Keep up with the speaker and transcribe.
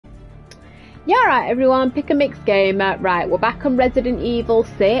Yeah, right, everyone, Pick&MIX Gamer. Right, we're back on Resident Evil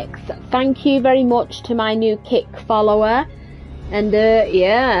 6. Thank you very much to my new Kick follower. And,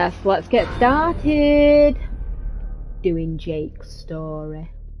 yes, let's get started. Doing Jake's story.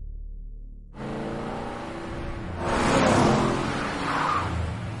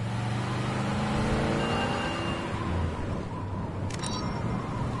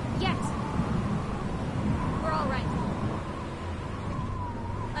 Yes. We're all right.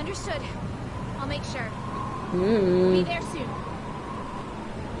 Understood. I'll make sure. Be there soon.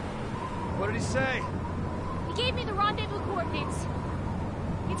 What did he say? He gave me the rendezvous coordinates.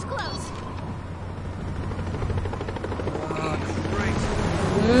 It's close. Oh, great.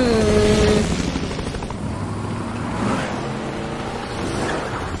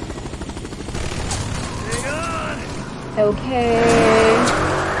 Hang on. Okay.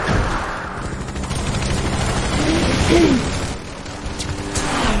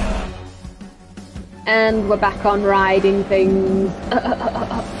 And we're back on riding things.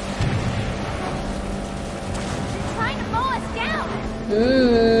 Trying to mow us down.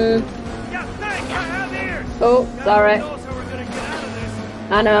 Yeah, thanks. I have ears. Oh, sorry. God knows how we're gonna get out of this.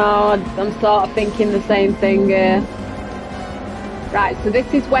 I know, I'm sort of thinking the same thing here. Right, so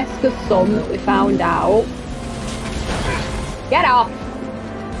this is Wesker's son that we found out. Get off!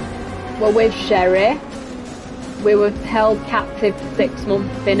 We're with Sherry. We were held captive for 6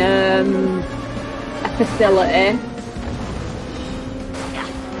 months in a facility.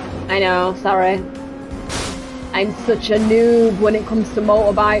 I know, sorry. I'm such a noob when it comes to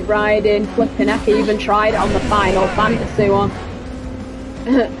motorbike riding. Flipping heck, I even tried it on the Final Fantasy one.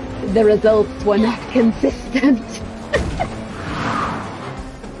 The results were not consistent.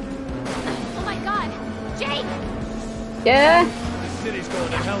 Oh my god. Jake! Yeah? This city's going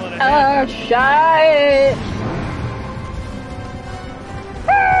to hell in a Oh, handbasket. shit!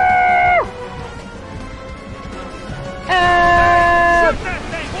 Shoot that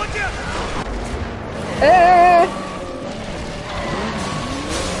thing, would ya?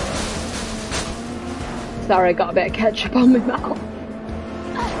 Sorry, got a bit of ketchup on my mouth.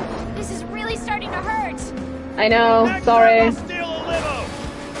 This is really starting to hurt. I know, Next sorry. time I'll steal a limo.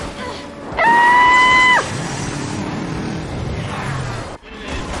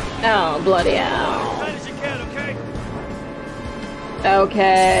 Oh, bloody hell. As tight as you can, okay?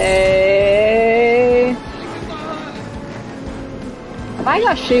 Okay. Have I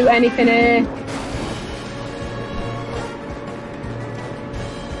got to shoot anything here?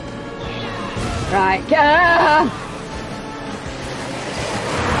 Right.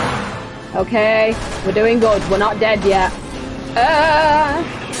 Okay, we're doing good. We're not dead yet.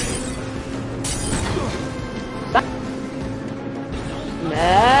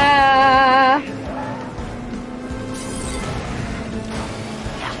 Yeah.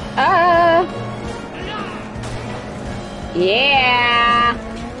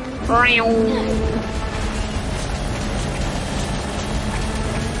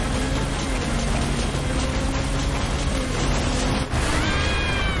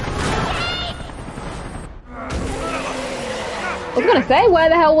 I was gonna say, where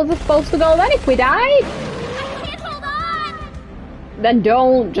the hell was I supposed to go then if we died? I can't hold on. Then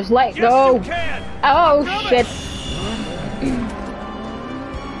don't, just let Yes, go. you can. Oh Coming. shit.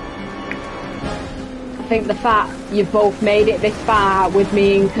 I think the fact you've both made it this far with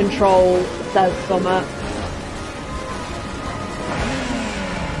me in control says something.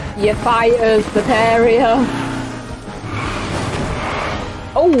 You fighters, Bavaria.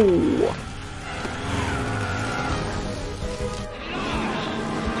 Oh.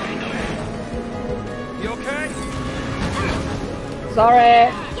 You okay? Sorry.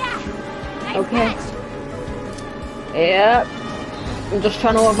 Yeah. Nice Okay. catch. Yep. I'm just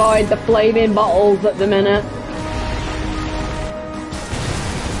trying to avoid the flaming bottles at the minute.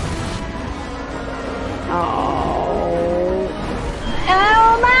 Oh.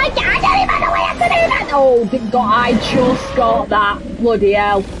 Oh my god, I don't even know what I have to do that. Oh, God, I just got that. Bloody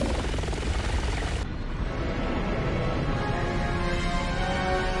hell.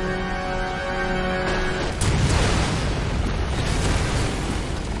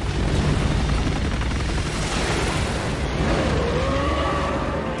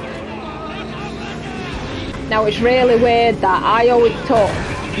 Now it's really weird that I always took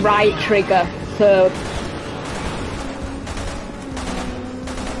right trigger, so...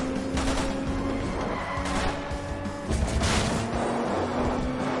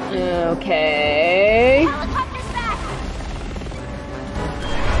 Okay... Helicopter's back.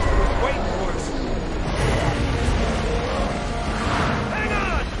 Wait for us. Hang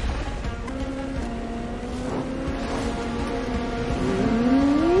on.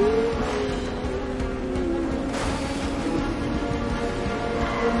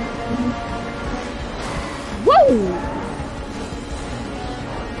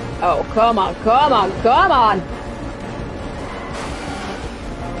 Oh, come on, come on, come on!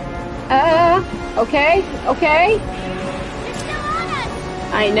 Okay, okay. They're still on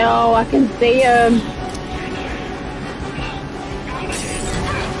us! I know, I can see him.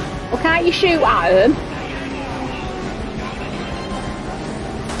 Well, can't you shoot at him?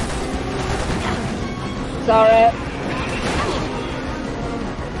 Sorry.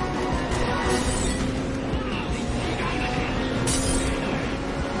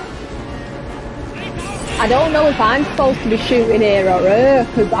 I don't know if I'm supposed to be shooting here or her,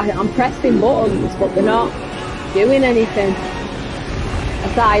 because I'm pressing buttons, but they're not doing anything.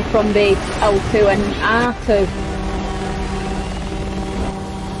 Aside from the L2 and R2.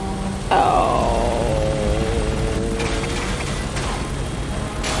 Oh.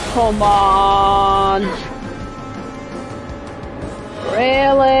 Come on.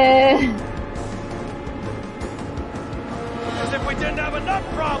 Really? As if we didn't have enough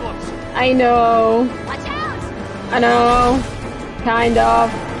problems. I know. Watch out! I know. Kind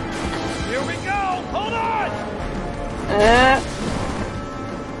of. Here we go. Hold on.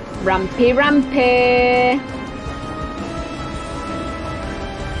 Rampy, rampy.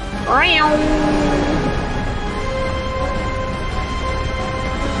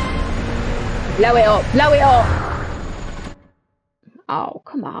 Blow it up, blow it up. Oh,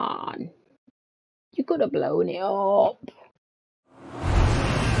 come on. You could have blown it up.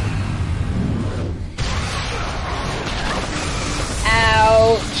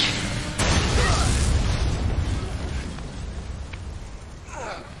 Ouch.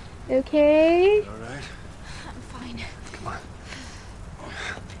 Okay. All right. I'm fine. Come on.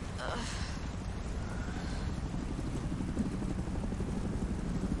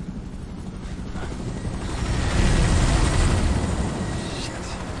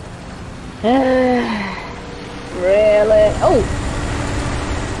 Really? Oh.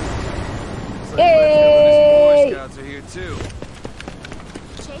 Looks like Boy Yay! Scouts are here too.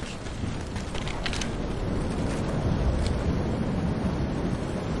 Jake?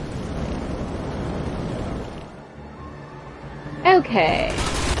 Okay.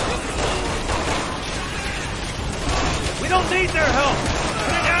 We don't need their help. We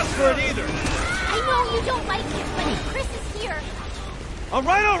didn't ask for it either. I know you don't like it, but Chris is here. All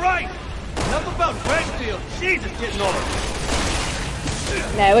right, all right. Enough about Redfield. She's just getting old.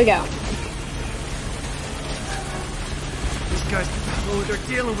 There we go. These guys don't know what they're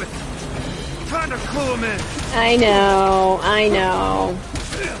dealing with. I'm trying to clue them in. I know, I know.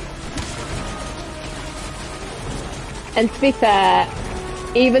 And to be fair,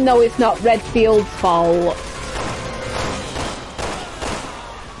 even though it's not Redfield's fault,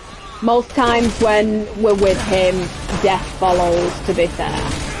 most times when we're with him, death follows, to be fair.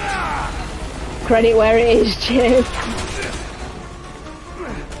 Credit where it is, Chip.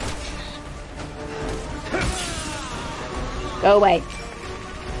 Go away.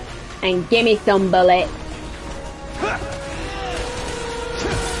 And give me some bullets.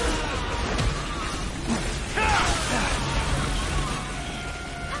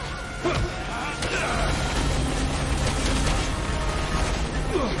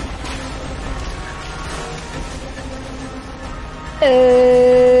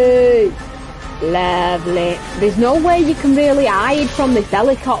 Hey. Lovely. There's no way you can really hide from this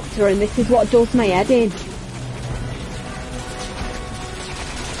helicopter, and this is what does my head in.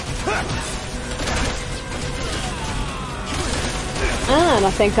 And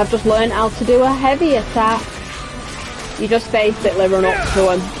I think I've just learned how to do a heavy attack. You just basically run up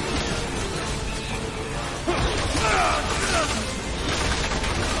to him.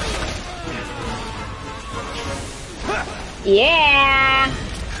 Yeah!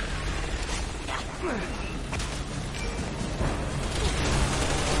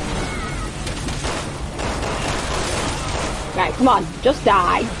 Right, come on, just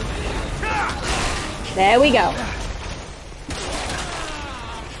die. There we go.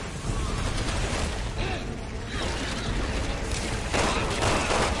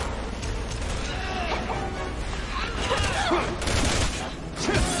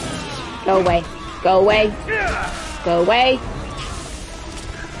 Go away. Go away. Go away.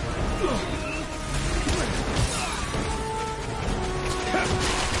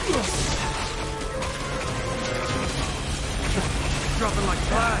 Dropping like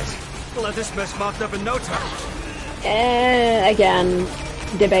flies. We'll have this mess mopped up in no time. Again,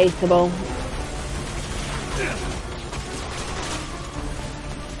 debatable.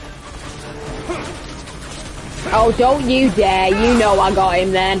 Oh, don't you dare. You know I got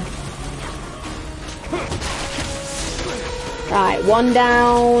him then. Right, one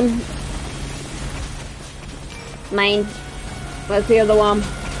down. Mine. Where's the other one?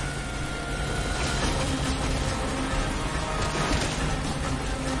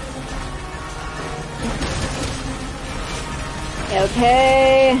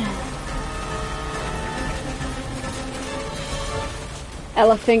 Okay.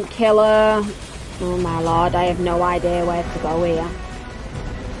 Elephant killer. Oh my lord, I have no idea where to go here.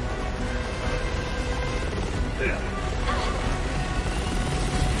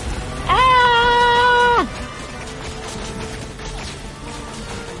 Ah!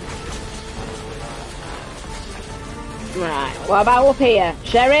 Right, what about up here?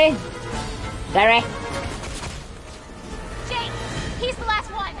 Sherry? Sherry? Jake, he's the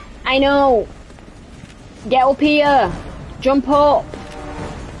last one. I know. Get up here. Jump up.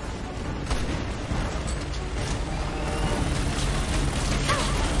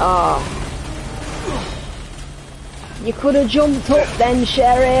 Oh. You could have jumped up then,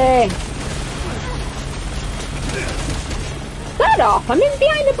 Sherry. Get off. I'm in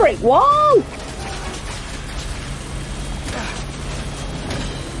behind a brick wall.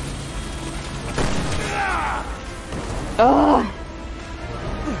 Oh.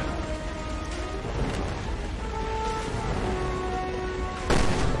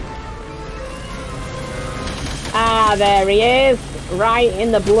 Ah, there he is. Right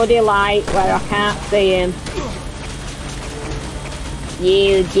in the bloody light where I can't see him.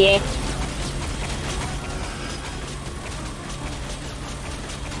 You git.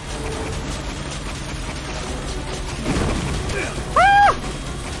 Ah!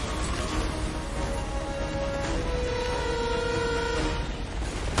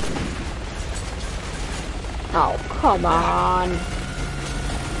 Oh, come on.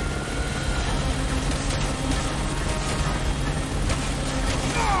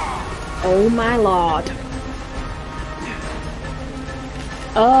 Oh my lord.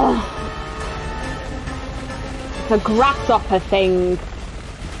 Oh. It's a grasshopper thing.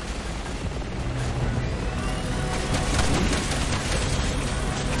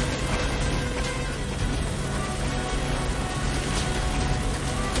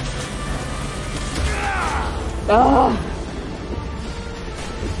 Oh.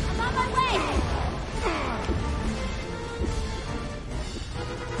 I'm on my way.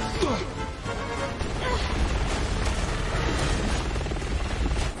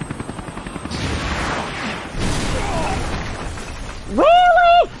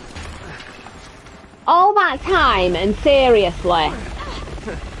 Really? All that time and seriously?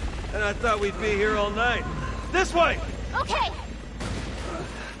 And I thought we'd be here all night. This way! Okay.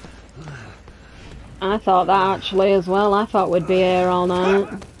 I thought that actually as well. I thought we'd be here all night.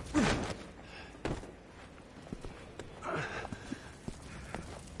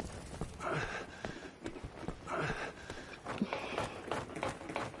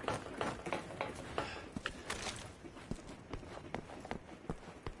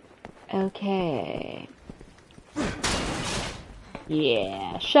 Okay.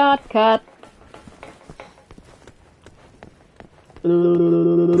 Yeah, shortcut.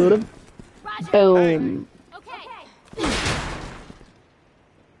 Roger. Boom. Okay.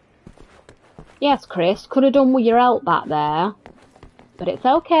 Yes, Chris, could have done with your help back there. But it's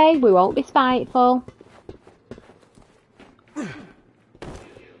okay, we won't be spiteful.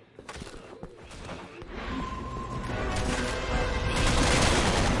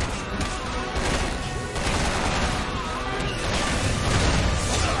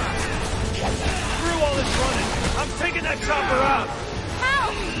 Screw all this running! I'm taking that chopper out! How?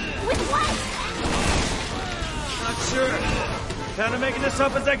 With what? Not sure. Kinda making this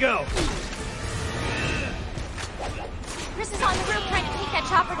up as I go. Chris is on the roof trying to take that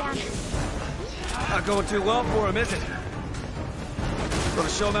chopper down. Not going too well for him, is it? Gonna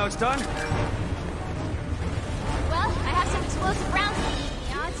show him how it's done? Well, I have some explosive rounds to beat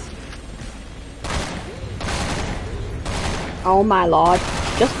the odds. Oh my lord,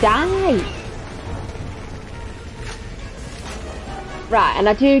 just die! Right, and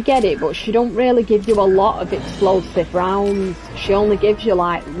I do get it, but she don't really give you a lot of explosive rounds. She only gives you,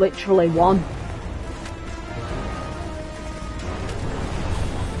 like, literally one.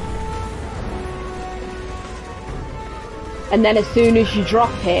 And then as soon as you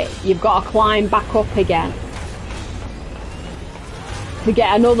drop it, you've got to climb back up again to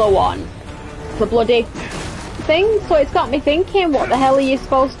get another one. It's a bloody thing, so it's got me thinking, what the hell are you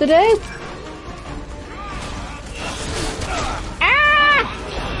supposed to do?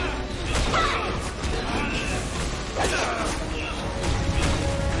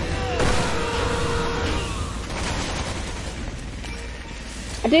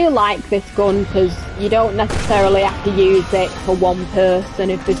 I do like this gun because you don't necessarily have to use it for one person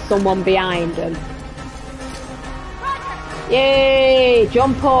if there's someone behind them. Yay!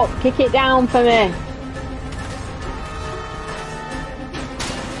 Jump up, kick it down for me.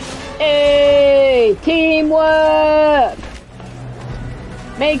 Hey! Teamwork!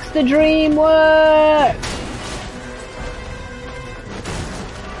 Makes the dream work!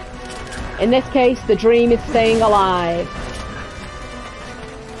 In this case, the dream is staying alive.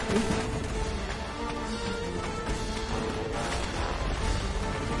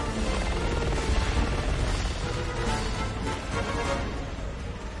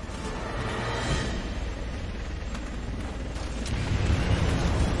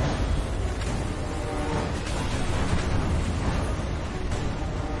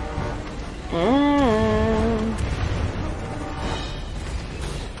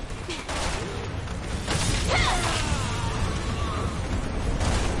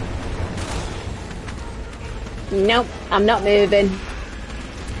 Nope, I'm not moving.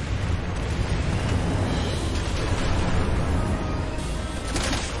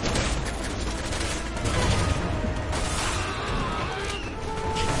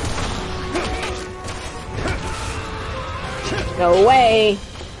 Go away.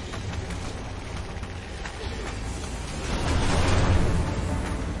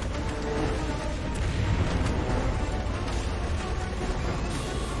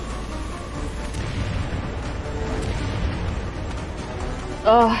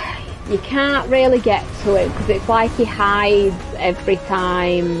 Oh, you can't really get to it because it's like he hides every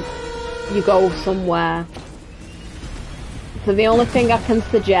time you go somewhere. So the only thing I can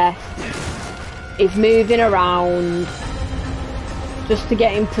suggest is moving around just to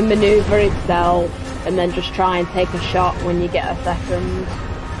get him to maneuver himself, and then just try and take a shot when you get a second.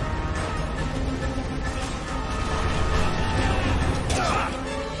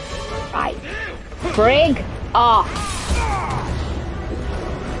 Right. Frig off.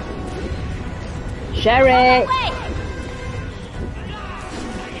 Sherry!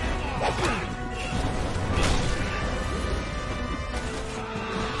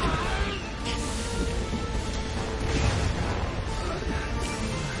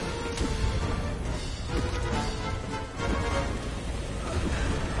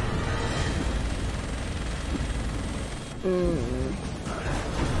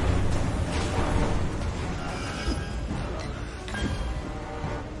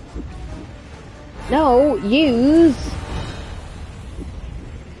 No, use.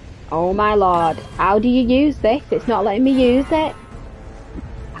 Oh my lord. How do you use this? It's not letting me use it.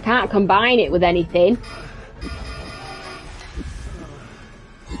 I can't combine it with anything.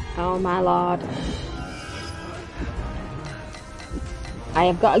 Oh my lord. I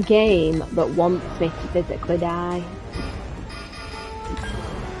have got a game that wants me to physically die.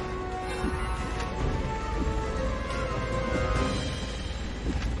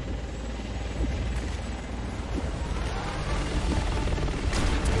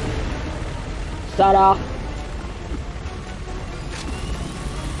 Start off.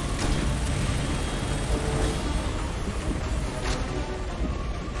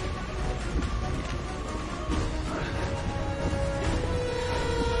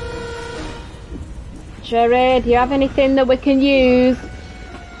 Sherry, do you have anything that we can use?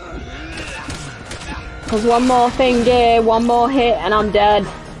 Because one more thing here, one more hit and I'm dead.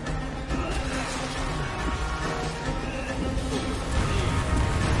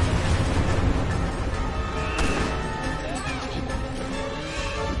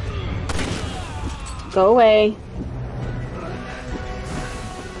 Go away.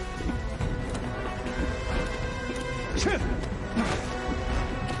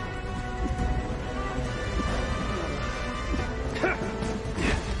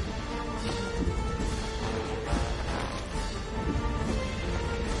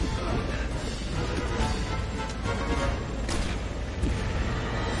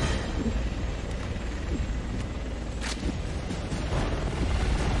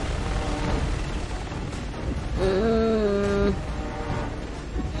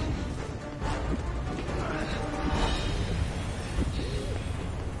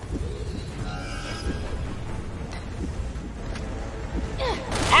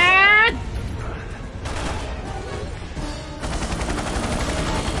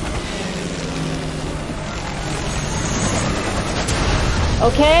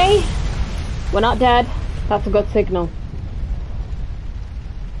 Okay, we're not dead. That's a good signal.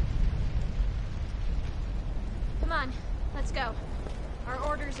 Come on, let's go. Our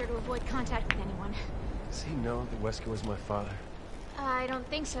orders are to avoid contact with anyone. Does he know that Wesker was my father? I don't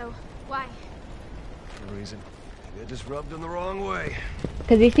think so. Why? No reason. Maybe I just rubbed him the wrong way.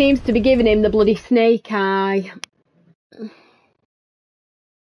 Because he seems to be giving him the bloody snake eye.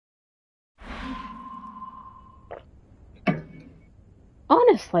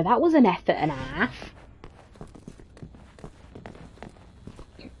 Honestly, that was an effort and a half.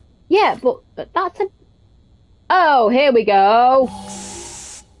 Yeah, but that's a... Oh, here we go.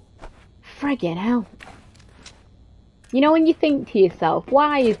 Friggin' hell. You know when you think to yourself,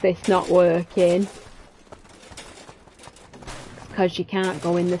 why is this not working? It's because you can't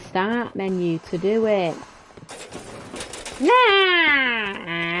go in the start menu to do it.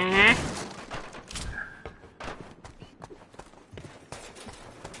 Nah.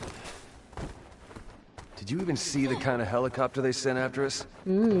 Did you even see the kind of helicopter they sent after us? A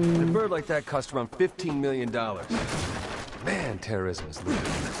bird like that cost around $15 million. Man, terrorism is legal.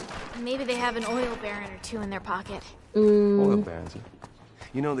 Maybe they have an oil baron or two in their pocket. Oil barons, huh?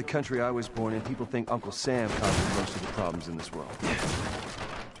 You know, the country I was born in, people think Uncle Sam caused most of the problems in this world.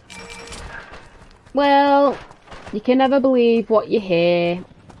 Well, you can never believe what you hear.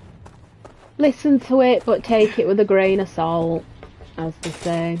 Listen to it, but take it with a grain of salt, as they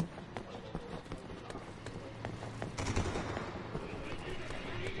say.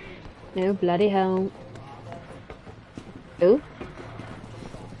 No bloody hell. Ooh.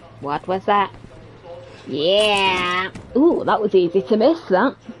 What was that? Yeah! Ooh, that was easy to miss,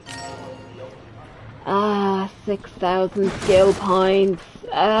 that. Ah, 6,000 skill points.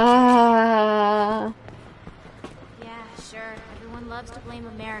 Ah. Yeah, sure. Everyone loves to blame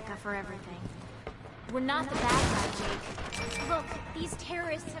America for everything. We're not the bad guy, Jake. Look, these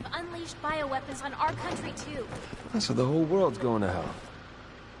terrorists have unleashed bioweapons on our country, too. So the whole world's going to hell.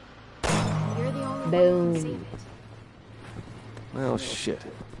 You're the only one Boom. who can save it. Well, shit.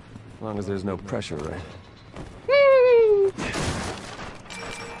 As long as there's no pressure, right?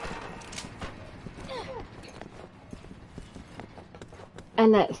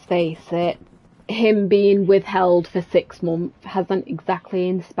 And let's face it, him being withheld for 6 months hasn't exactly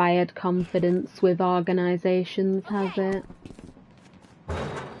inspired confidence with organisations, has it?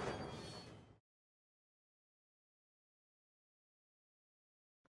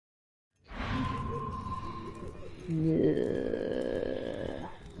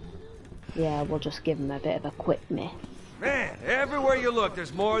 Yeah, we'll just give him a bit of a quick miss. Man, everywhere you look,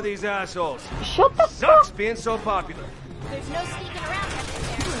 there's more of these assholes. Shut the Sucks fuck! being so popular. There's no sneaking around up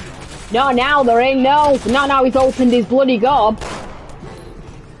in there. No, now there ain't no. Not now he's opened his bloody gob.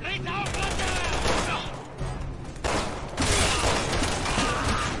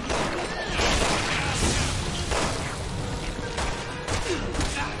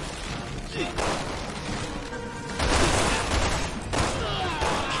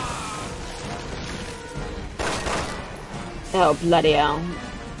 Oh, bloody hell.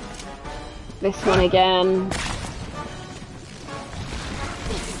 This one again.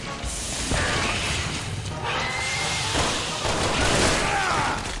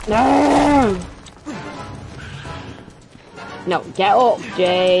 No! No, get up,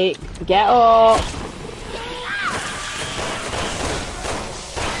 Jake. Get up.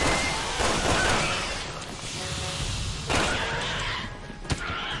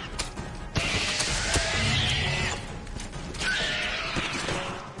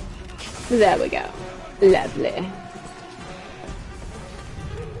 There we go. Lovely.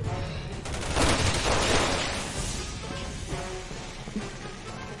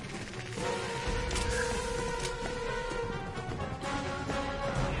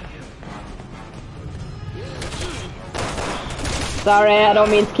 Sorry, I don't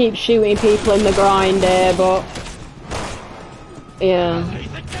mean to keep shooting people in the groin there, but yeah.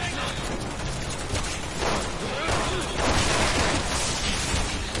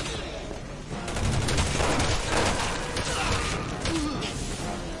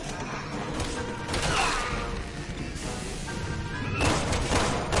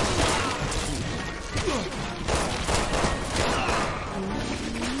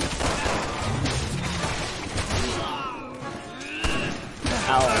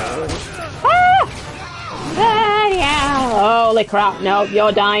 Holy crap, no,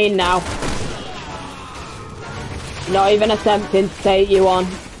 you're dying now. Not even attempting to take you on.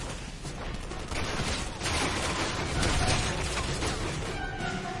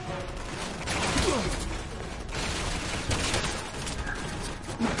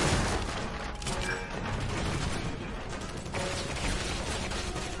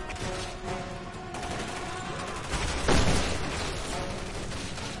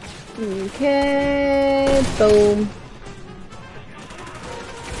 Okay, boom.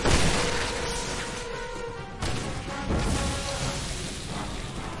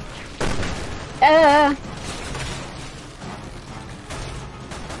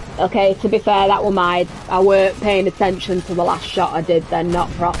 Okay, to be fair, that was mine. I weren't paying attention to the last shot I did then, not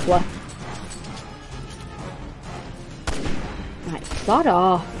properly. Right, sod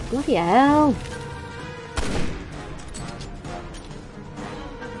off. Bloody hell.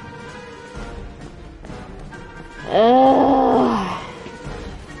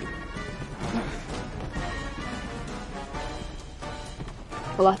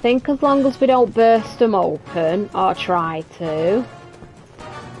 Well, I think as long as we don't burst them open, or try to.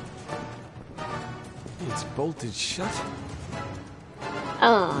 It's bolted shut?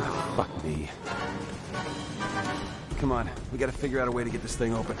 Oh. Fuck me. Come on, we gotta figure out a way to get this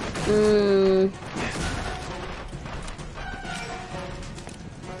thing open.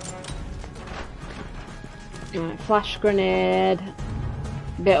 Right, flash grenade.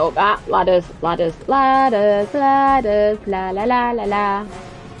 Bit up that. Ladders, ladders, ladders, ladders, la la la la la.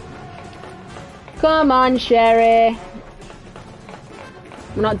 Come on, Sherry.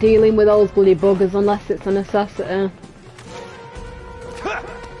 We're not dealing with those bloody buggers unless it's a necessity.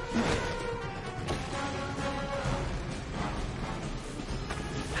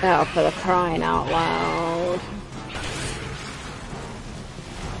 Oh, for the crying out loud.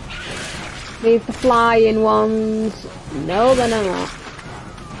 These the flying ones. No, they're not.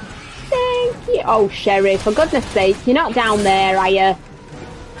 Thank you. Oh, Sherry, for goodness sake, you're not down there, are you?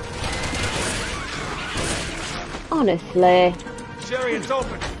 Honestly. Sherry, it's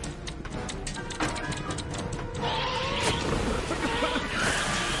open.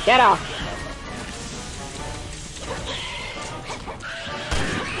 Get off.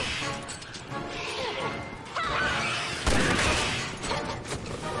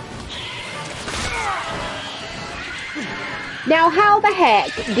 Now, how the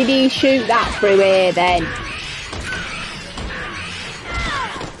heck did he shoot that through here then?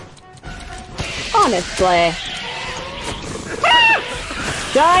 Honestly.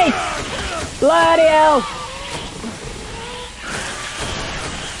 Shite! Bloody hell!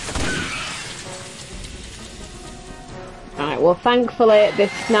 Right, well thankfully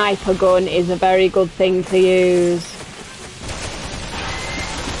this sniper gun is a very good thing to use.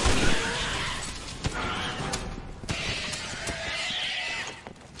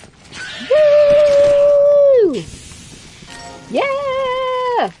 Woo!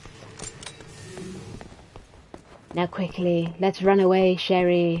 Yeah! Now quickly, let's run away,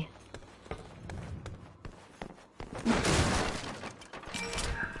 Sherry.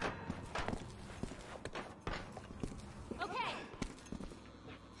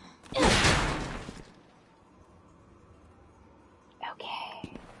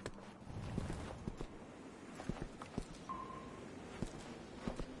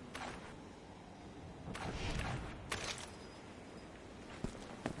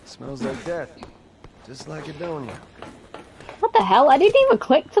 Smells like death. Just like Adonia. What the hell? I didn't even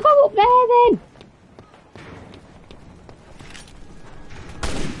click to go up there then.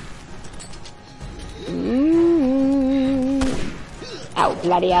 Oh,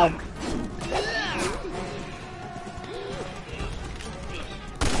 bloody hell.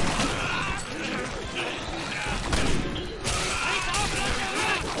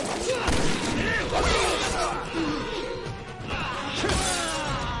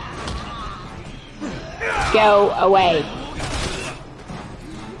 Go away.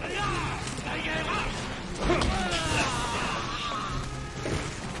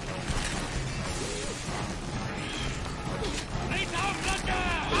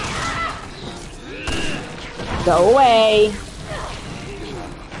 Go away.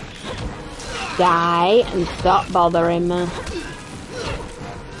 Die and stop bothering me.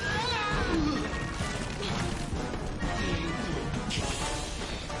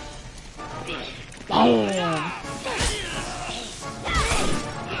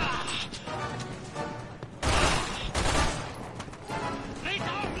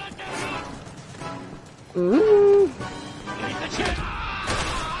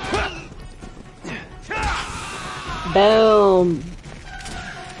 Boom.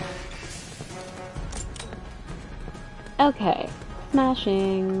 Okay,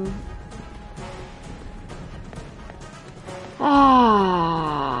 smashing.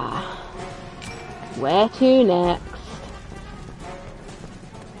 Where to next?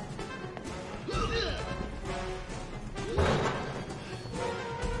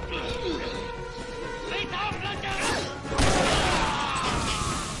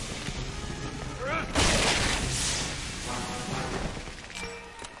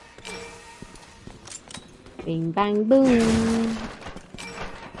 Bing bang boom.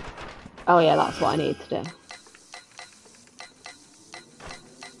 Oh yeah, that's what I need to do.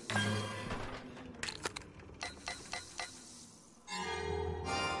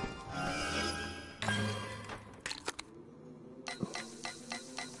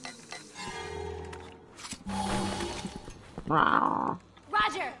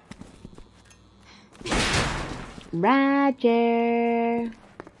 Roger. Roger.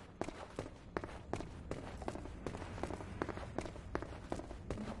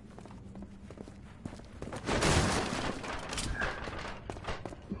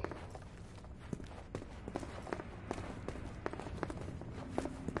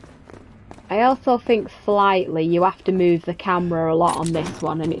 I also think slightly you have to move the camera a lot on this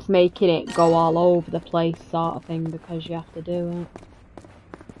one, and it's making it go all over the place sort of thing because you have to do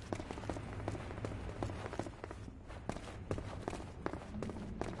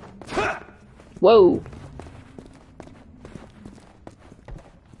it. Whoa!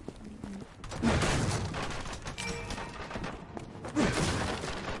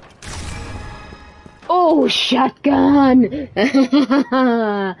 Oh, shotgun!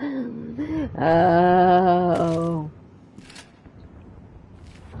 Oh.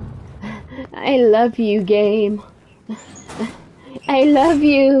 I love you, game. I love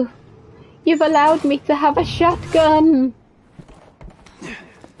you. You've allowed me to have a shotgun.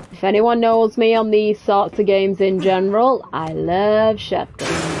 If anyone knows me on these sorts of games in general, I love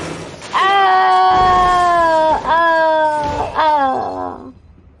shotguns. Oh! Oh! Oh!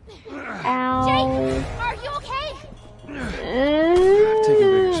 Ow. Jake, are you okay? Taking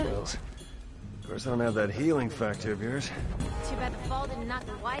bigger spells. Of course, I don't have that healing factor of yours. Too bad the fall didn't knock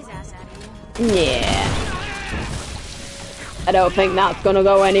the wise ass out of you. Yeah. I don't think that's gonna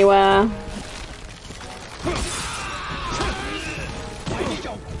go anywhere.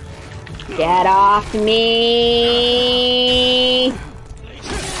 Get off me!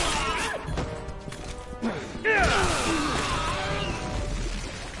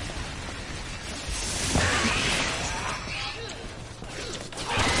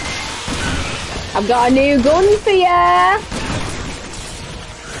 I've got a new gun for ya!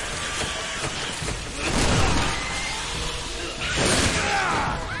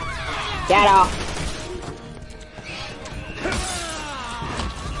 Get off!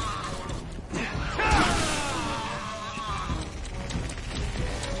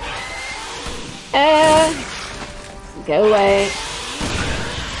 Go away.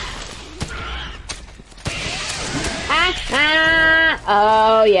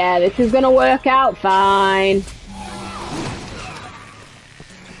 Oh yeah, this is gonna work out fine.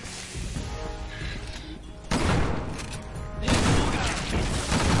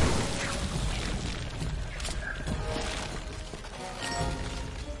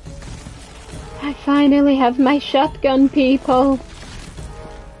 I finally have my shotgun, people.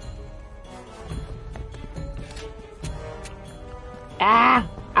 Ah!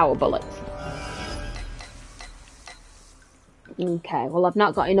 Our bullets. Okay, well I've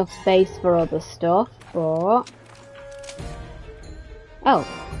not got enough space for other stuff, but... Oh,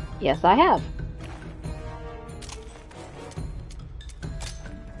 yes I have.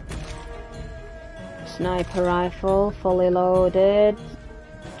 Sniper rifle, fully loaded.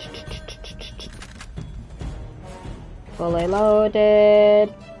 Fully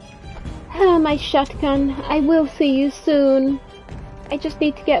loaded. Ah, my shotgun. I will see you soon. I just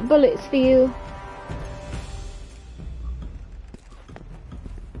need to get bullets for you.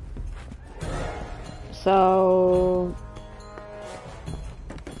 So...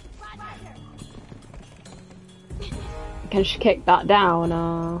 Can she kick that down,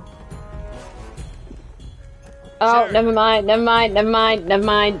 or... Oh, never mind, never mind, never mind, never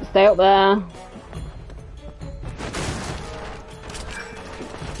mind. Stay up there.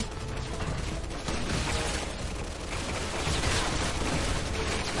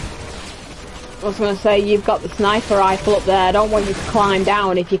 I was going to say, you've got the sniper rifle up there. I don't want you to climb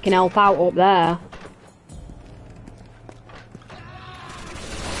down if you can help out up there.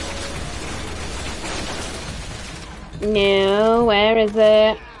 No, where is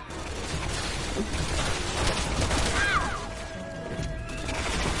it?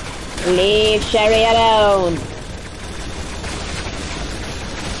 Leave Sherry alone.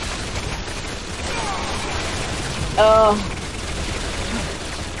 Oh.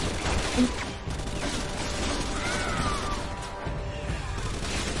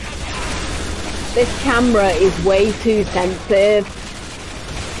 This camera is way too sensitive.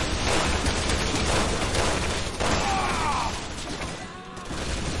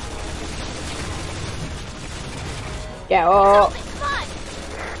 Get up.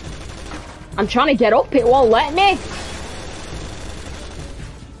 I'm trying to get up, it won't let me.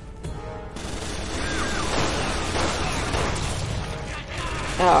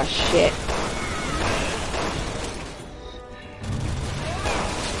 Oh shit.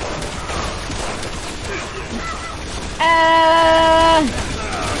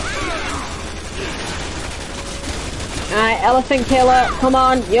 Alright, elephant killer, come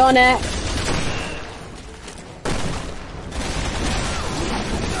on, you're next.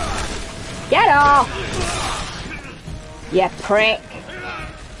 Get off! You prick.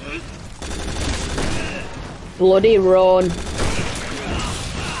 Bloody run.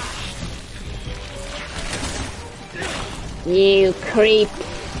 You creep.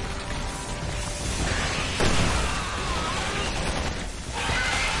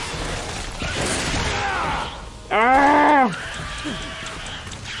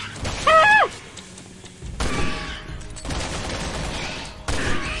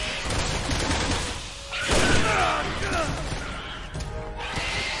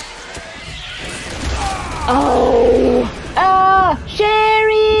 Oh! Oh!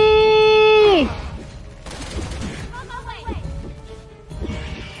 Sherry!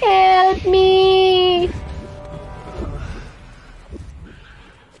 Help me!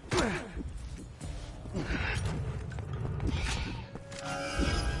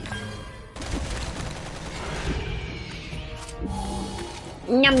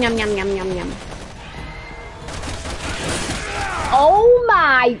 Nhum nhum nhum nhum nhum nhum. Oh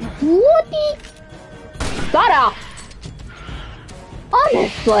my bloody! Shut up!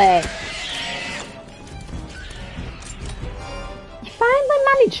 Honestly, you finally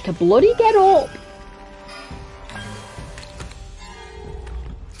managed to bloody get up.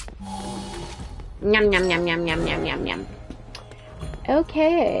 Nhum nhum nhum nhum nhum nhum nhum nhum.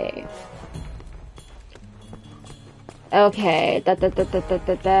 Okay. Okay. Da da da da da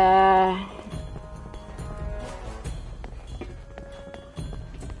da da.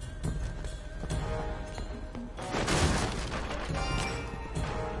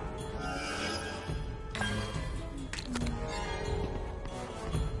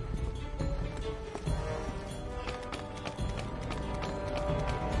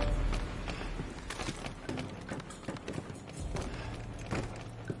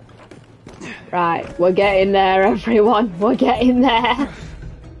 Right, we're getting there, everyone. We're getting there.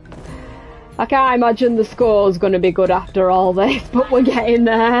 I can't imagine the score's going to be good after all this, but we're getting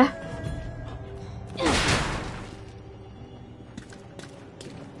there.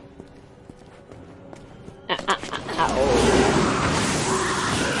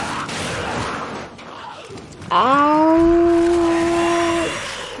 Ow.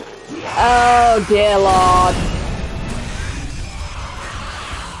 Oh, dear Lord.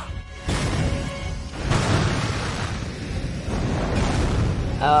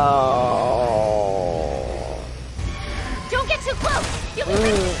 Oh. Don't get too close! You'll be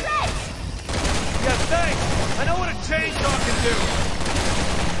ripped to shreds! Yeah, thanks! I know what a chainsaw can do!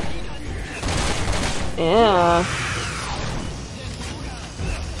 Yeah.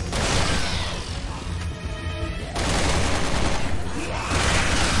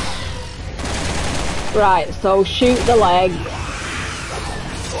 Right, so shoot the leg.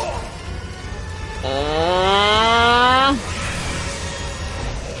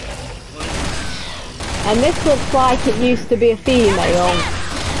 And this looks like it used to be a female.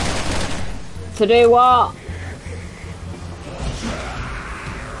 To do what?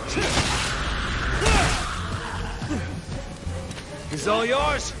 He's all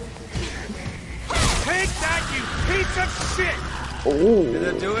yours. Take that, you piece of shit! Ooh. Did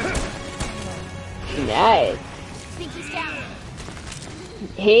that do it? Nice. Think he's down.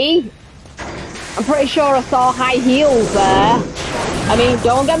 He? I'm pretty sure I saw high heels there. I mean,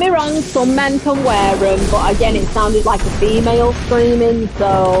 don't get me wrong, some men can wear them, but again, it sounded like a female screaming,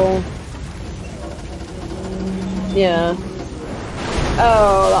 so... Yeah.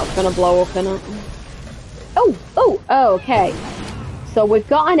 Oh, that's gonna blow up, innit? Oh, okay. So we've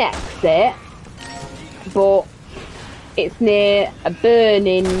got an exit, but it's near a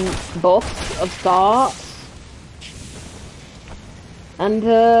burning bus of sorts. And,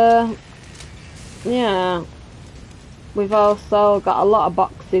 yeah. We've also got a lot of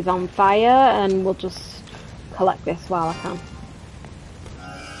boxes on fire, and we'll just collect this while I can.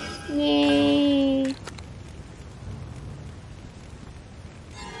 Yay!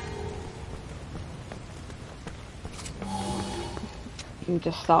 And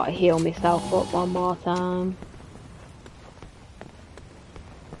just sort of heal myself up one more time.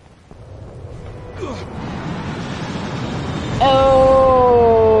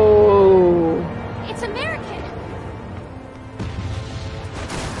 Oh! It's American!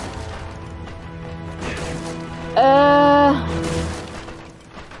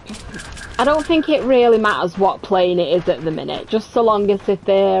 I don't think it really matters what plane it is at the minute, just so long as if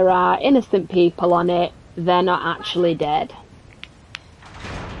there are innocent people on it, they're not actually dead.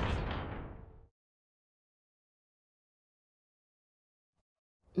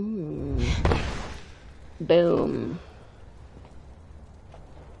 Boom.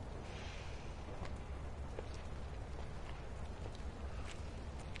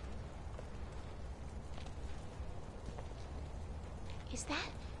 Is that...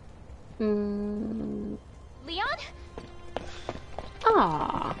 Leon?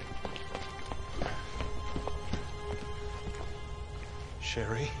 Ah.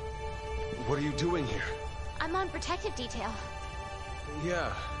 Sherry, what are you doing here? I'm on protective detail.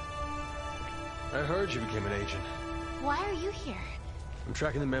 Yeah. I heard you became an agent. Why are you here? I'm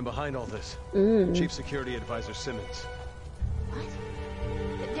tracking the man behind all this. Chief Security Advisor Simmons. What?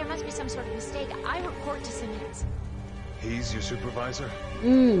 There must be some sort of mistake. I report to Simmons. He's your supervisor?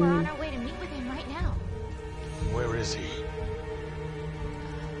 We're on our way to meet with him right now. Where is he?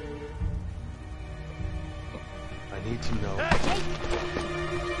 I need to know.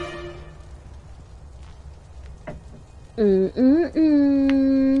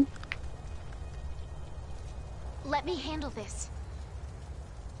 Let me handle this.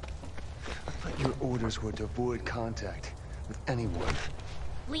 But your orders were to avoid contact with anyone.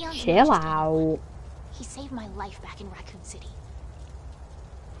 Leon's Chill not just out. anyone. He saved my life back in Raccoon City.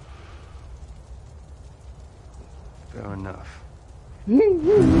 Fair enough.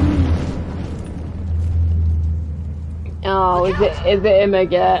 Oh, is it him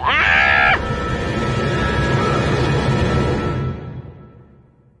again? Ah!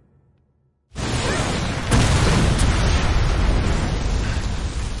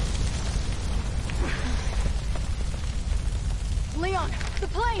 Leon, the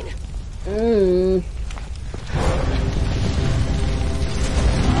plane!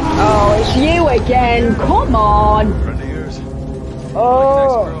 Oh, it's you again. Come on. Friend of yours?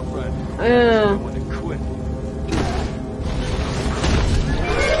 Oh. Ex-girlfriend. Someone to quit.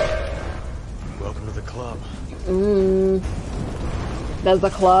 Welcome to the club. There's a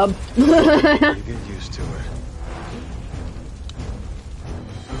club. You get used to it.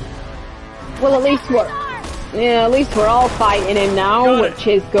 Well, at least we're all fighting him now, which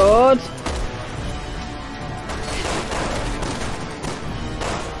is good.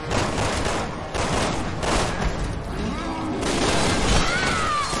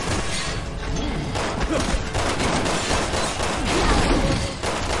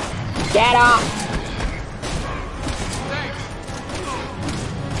 Get up!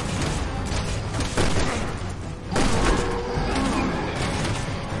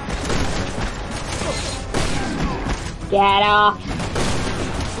 Get off!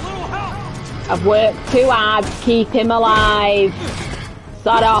 I've worked too hard to keep him alive.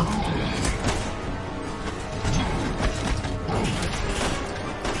 Sod off.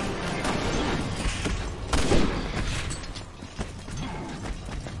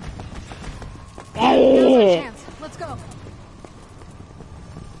 Let's go.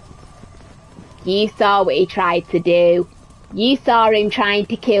 You saw what he tried to do. You saw him trying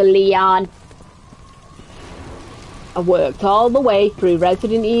to kill Leon. I worked all the way through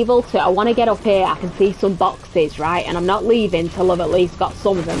Resident Evil 2. I want to get up here. I can see some boxes, right? And I'm not leaving till I've at least got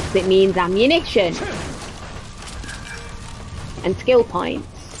some of them, because it means ammunition. And skill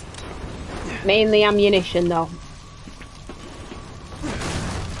points. Mainly ammunition, though.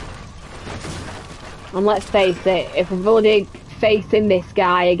 And let's face it, if we're bloody facing this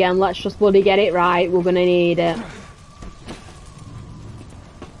guy again, let's just bloody get it right. We're going to need it.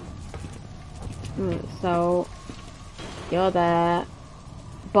 So... You're there.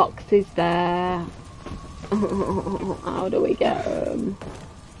 Box is there. How do we get them?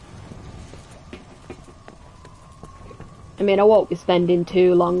 I mean, I won't be spending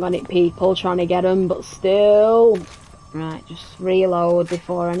too long on it, people, trying to get them, but still. Right, just reload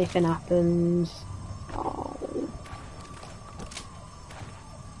before anything happens. Oh.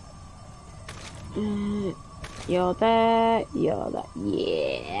 You're there. You're there.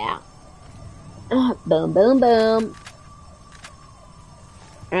 Yeah. Boom, boom, boom.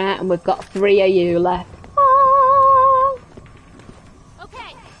 Right, and we've got 3 of you left. Oh.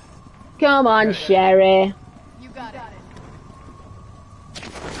 Okay. Come on, Sherry. You got it.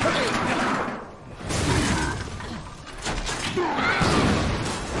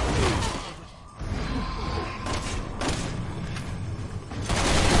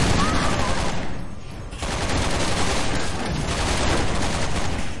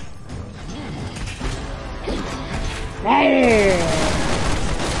 Hey.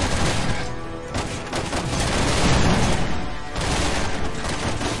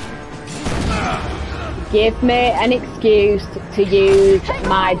 Give me an excuse to use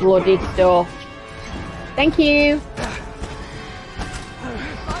my bloody stuff. Thank you.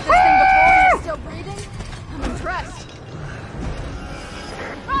 This thing before and you're still breathing? I'm impressed.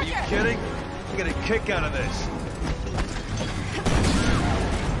 Are you kidding? I'm getting a kick out of this.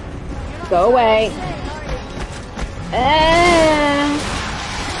 Go away.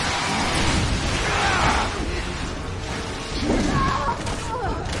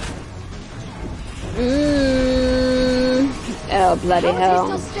 Oh, bloody hell.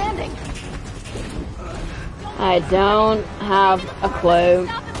 How is he still standing? I don't have a clue.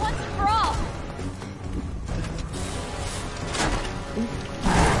 Stop it once and for all.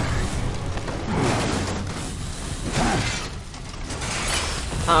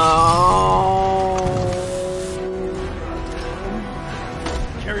 Oh.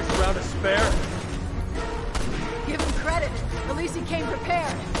 Carries around a spare? Give him credit. At least he came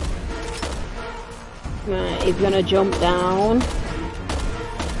prepared. Right, he's gonna jump down.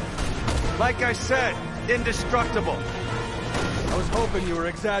 Like I said, indestructible. I was hoping you were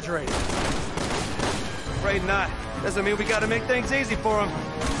exaggerating. Afraid not. Doesn't mean we gotta make things easy for him.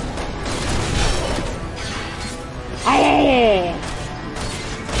 Hey!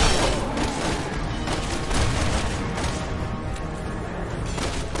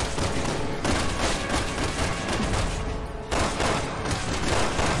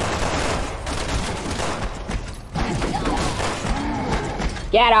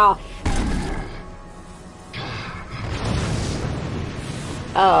 Get off!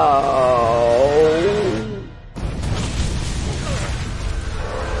 Oh.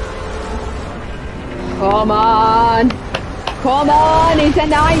 Come on! Come on, it's a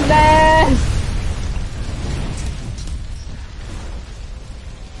nightmare!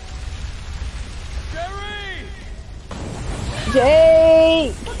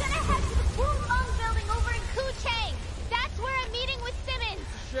 Jake! We're gonna head to the Wu Meng building over in Kuchang. That's where I'm meeting with Simmons.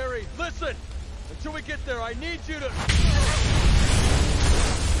 Sherry, listen! Until we get there, I need you to...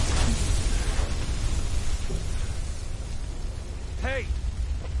 Hey!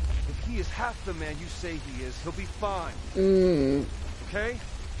 If he is half the man you say he is, he'll be fine. Okay?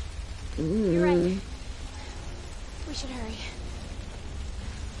 You're right. We should hurry.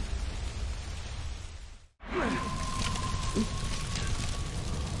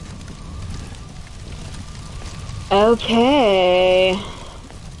 Okay.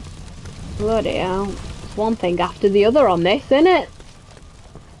 Bloody hell. It's one thing after the other on this, isn't it?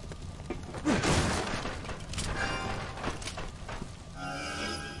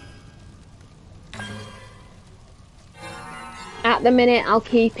 At the minute, I'll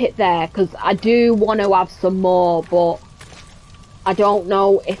keep it there, because I do want to have some more, but I don't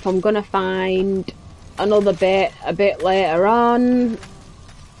know if I'm going to find another bit a bit later on.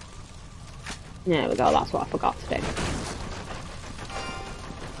 There we go, that's what I forgot to do.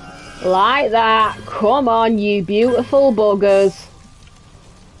 Like that. Come on, you beautiful buggers.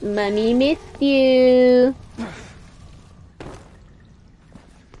 Mummy missed you.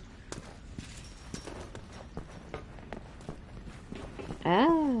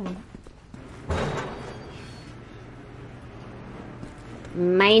 Oh.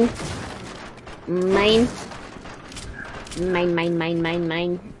 Mine. Mine.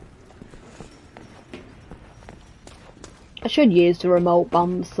 Mine. I should use the remote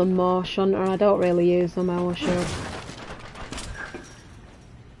bombs some more, shouldn't I? I don't really use them how I should.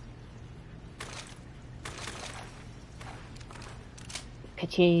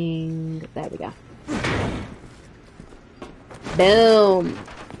 Ka-ching. There we go. Boom.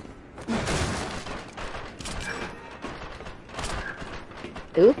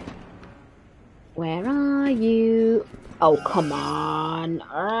 Ooh. Where are you? Oh, come on.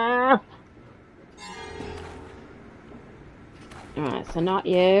 Alright, so not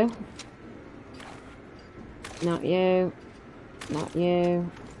you. Not you. Not you.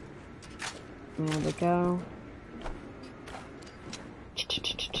 There we go.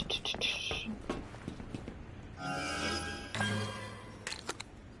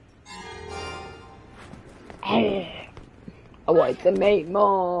 I want to make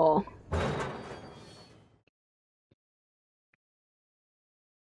more.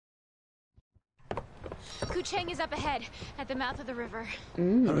 Kuchang is up ahead, at the mouth of the river. All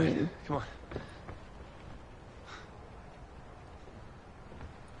right, come on.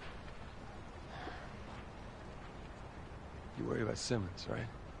 You worry about Simmons, right?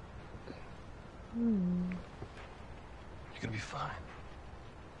 You're gonna be fine,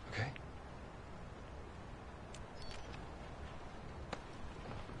 okay?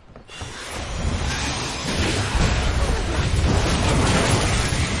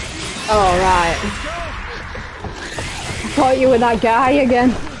 All right. I thought you were that guy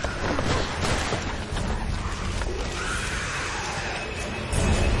again.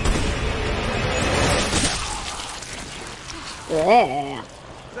 Yeah.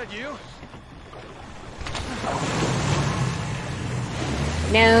 Is that you?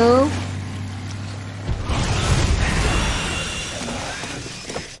 No.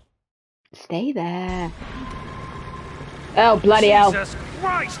 Stay there. Oh, bloody hell. Jesus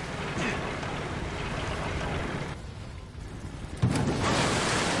Christ!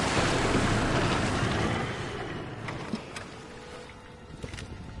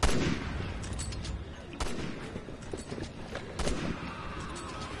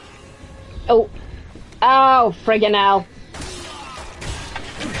 Oh. Oh, friggin' hell.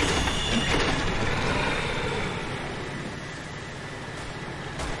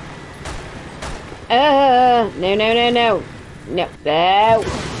 No. No.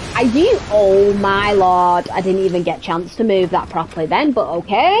 Are you? Oh my lord. I didn't even get a chance to move that properly then, but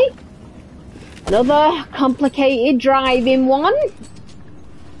okay. Another complicated driving one.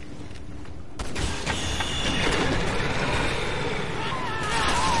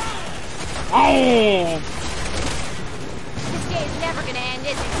 Hey. This day's never gonna end,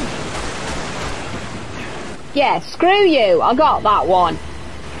 is it? Yeah, screw you. I got that one.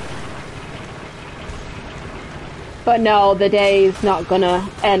 But no, the day's not gonna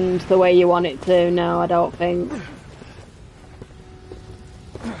end the way you want it to. No, I don't think.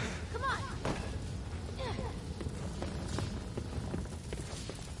 Come on.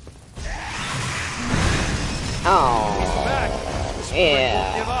 Oh, Back.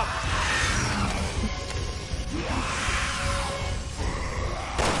 yeah. Give up.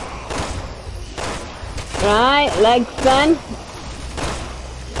 Right, legs then.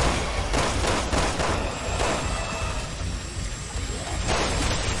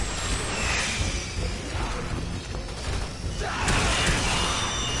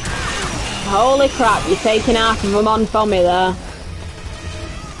 Holy crap, you're taking half of them on for me there.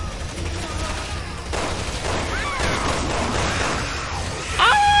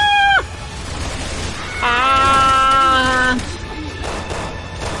 Ah! Ah!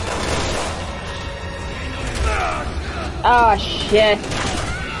 Oh shit.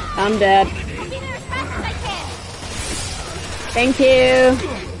 I'm dead. I'll be there as fast as I can. Thank you.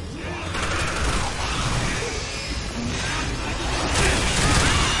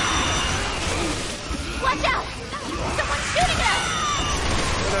 Watch out! Someone's shooting at us!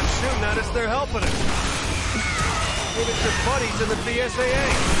 They're not shooting at us, they're helping us. Maybe it's your buddies in the PSAA.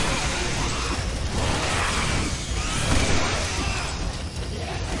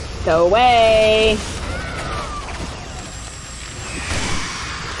 Go away.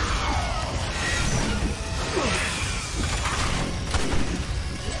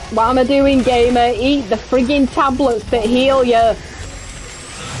 What am I doing, gamer? Eat the friggin' tablets that heal you.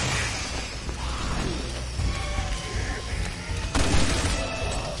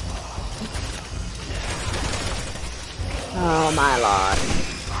 Oh my lord.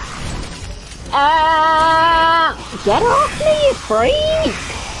 Get off me, you freak!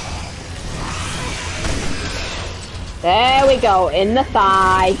 There we go, in the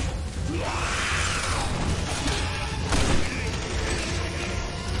thigh.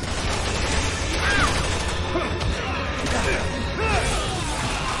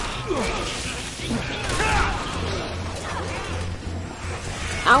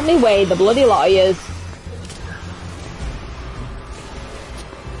 Out me way, the bloody lawyers.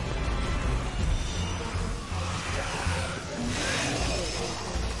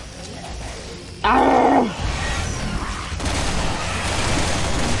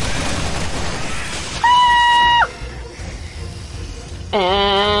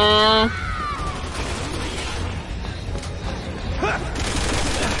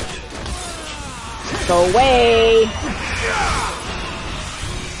 Go away.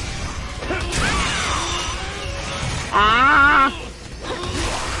 Ah!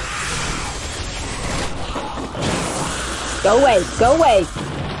 Go away, go away.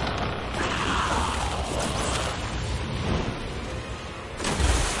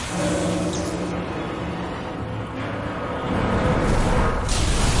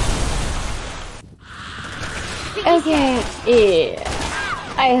 Okay, yeah.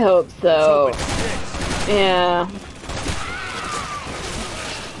 I hope so. Yeah.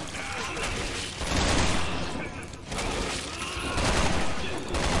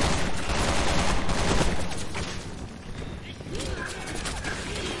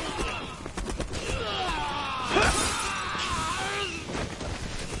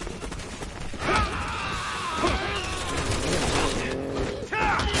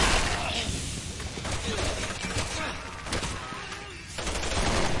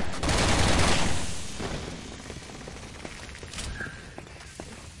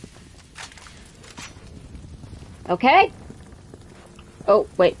 Okay. Oh,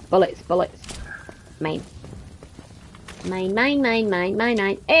 wait. Bullets, bullets. Mine. Mine, mine, mine, mine, mine,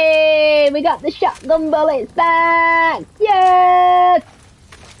 mine. Hey, we got the shotgun bullets back. Yes!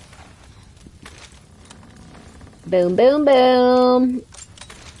 Boom, boom, boom.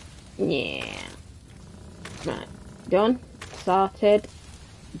 Yeah. Right. Done. Sorted.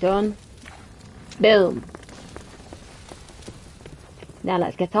 Done. Boom. Now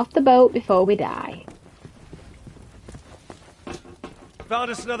let's get off the boat before we die. Found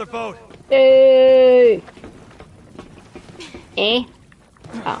us another boat. Hey. Eh?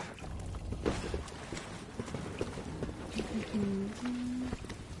 Oh.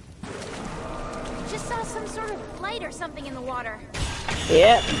 Just saw some sort of light or something in the water.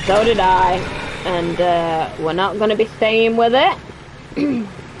 Yep, so did I. And we're not going to be staying with it.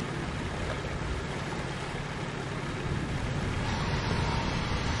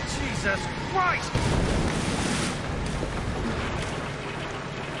 Jesus Christ!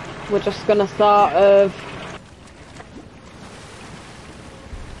 We're just going to sort of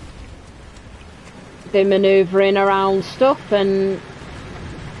be manoeuvring around stuff and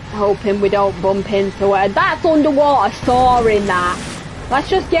hoping we don't bump into it. That's underwater soaring, that. Let's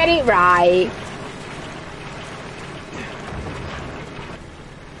just get it right.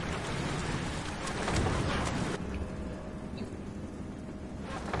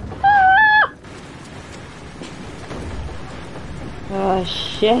 Ah! Oh,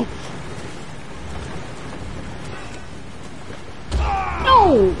 shit.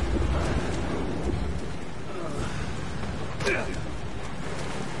 No!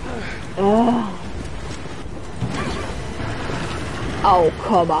 Oh,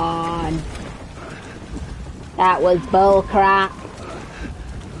 come on. That was bullcrap.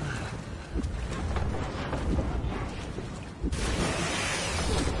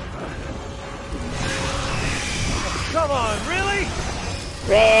 Come on, really?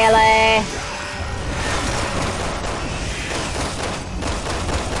 Really?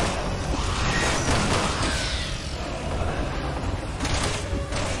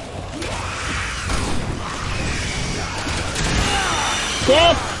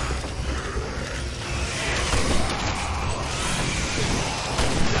 Shit!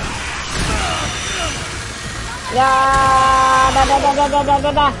 Da.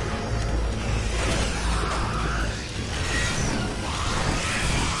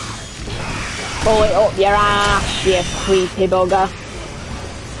 Pull it up your ass, you creepy bugger.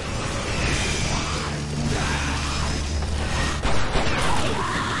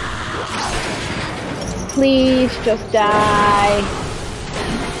 Please just die.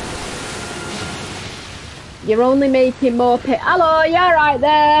 You're only making more pain. Hello, you're right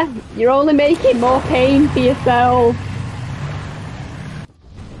there. You're only making more pain for yourself.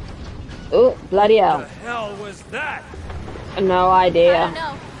 Oh, bloody hell. What the hell was that? No idea. I don't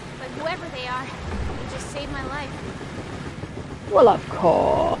know, but whoever they are, they just saved my life. Well, of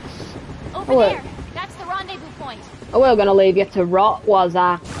course. Over there, that's the rendezvous point. I wasn't gonna leave you to rot, was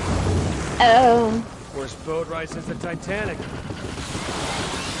I? Oh. Worst boat ride since the Titanic.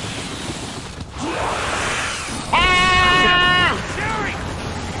 Ah! Jerry!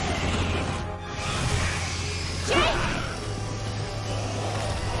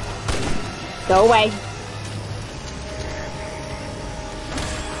 Go away.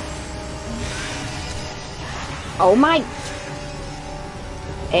 Oh my.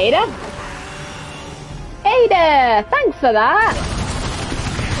 Ada? Ada! Thanks for that.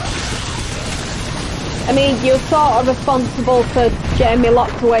 I mean, you're sort of responsible for getting me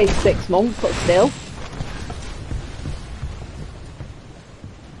locked away 6 months, but still.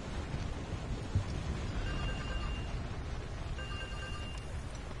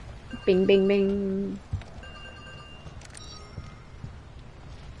 Bing, bing, bing.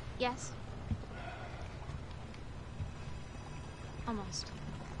 Yes. Almost.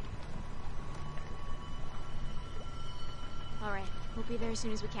 Alright, we'll be there as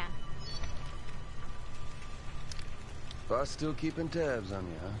soon as we can. Boss still keeping tabs on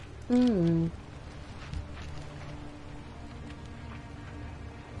you, huh? Hmm.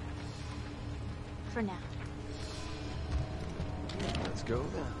 For now. Let's go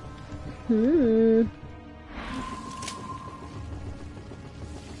then.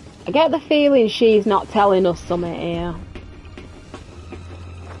 I get the feeling she's not telling us something here.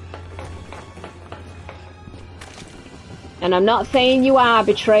 And I'm not saying you are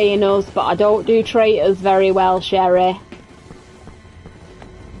betraying us, but I don't do traitors very well, Sherry.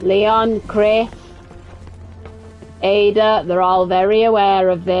 Leon, Chris, Ada, they're all very aware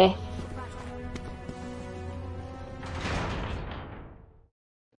of this.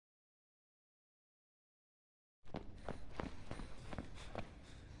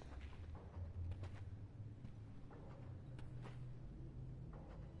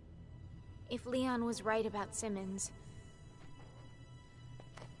 If Leon was right about Simmons,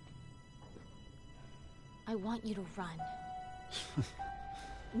 I want you to run.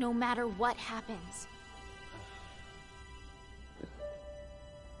 No matter what happens.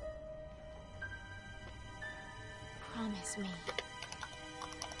 Promise me.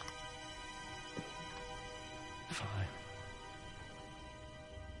 Fine.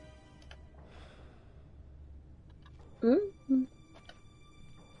 Mm-hmm.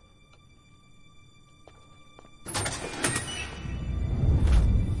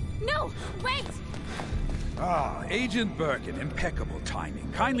 No! Wait! Ah, Agent Birkin, impeccable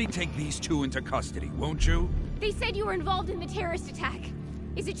timing. Kindly take these two into custody, won't you? They said you were involved in the terrorist attack.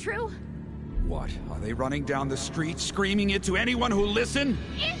 Is it true? What? Are they running down the street, screaming it to anyone who'll listen?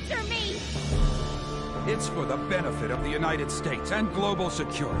 Answer me! It's for the benefit of the United States and global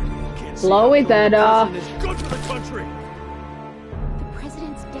security. Blow his head off. Is good for the country. The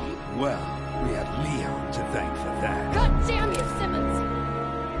president's dead? Well, we have Leon to thank for that. God damn you,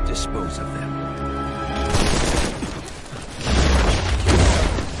 Simmons! Dispose of them.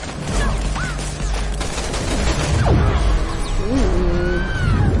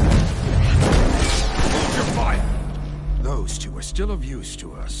 Hold your fire! Those two are still of use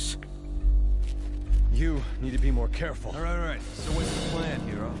to us. You need to be more careful. All right. So what's the plan,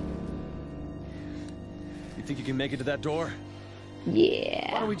 hero? You think you can make it to that door?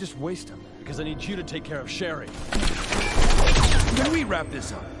 Yeah. Why don't we just waste him? Because I need you to take care of Sherry. Can we wrap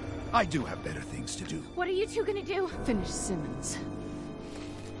this up? I do have better things to do. What are you two gonna do? Finish Simmons.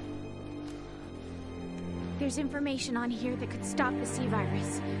 There's information on here that could stop the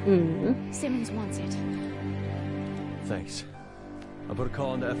C-virus. Simmons wants it. Thanks. I'll put a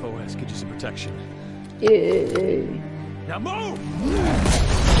call into FOS, get you some protection. Now move!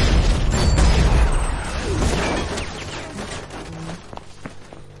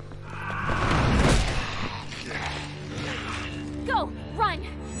 Go! Run!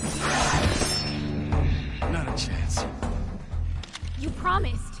 Not a chance. You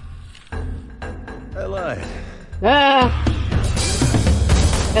promised. I lied.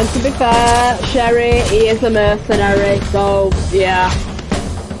 And to be fair, Sherry, he is a mercenary, so yeah.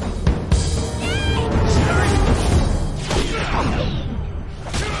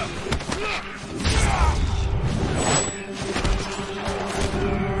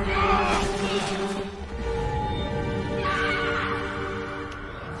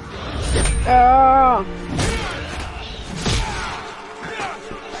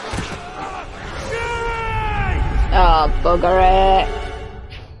 Oh, bugger it.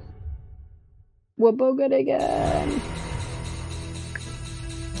 We're buggered again.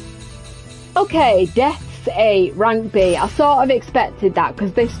 Okay, Death's A, rank B. I sort of expected that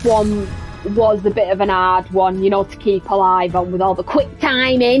because this one was a bit of an hard one, you know, to keep alive on with all the quick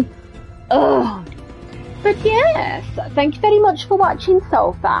timing. Ugh. But yes, thank you very much for watching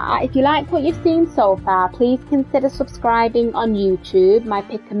so far. If you like what you've seen so far, please consider subscribing on YouTube, my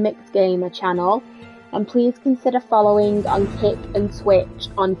Pick&MIX Gamer channel. And please consider following on Kick and Twitch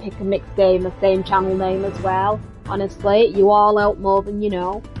on Pick&MIX Gamer, same channel name as well. Honestly, you all help more than you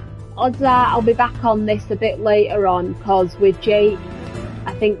know. Odds are I'll be back on this a bit later on, because with Jake,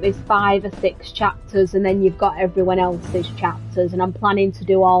 I think there's 5 or 6 chapters, and then you've got everyone else's chapters, and I'm planning to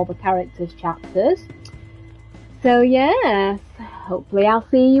do all the characters' chapters. So yes, hopefully I'll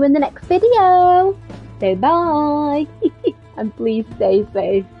see you in the next video. So bye, and please stay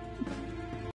safe.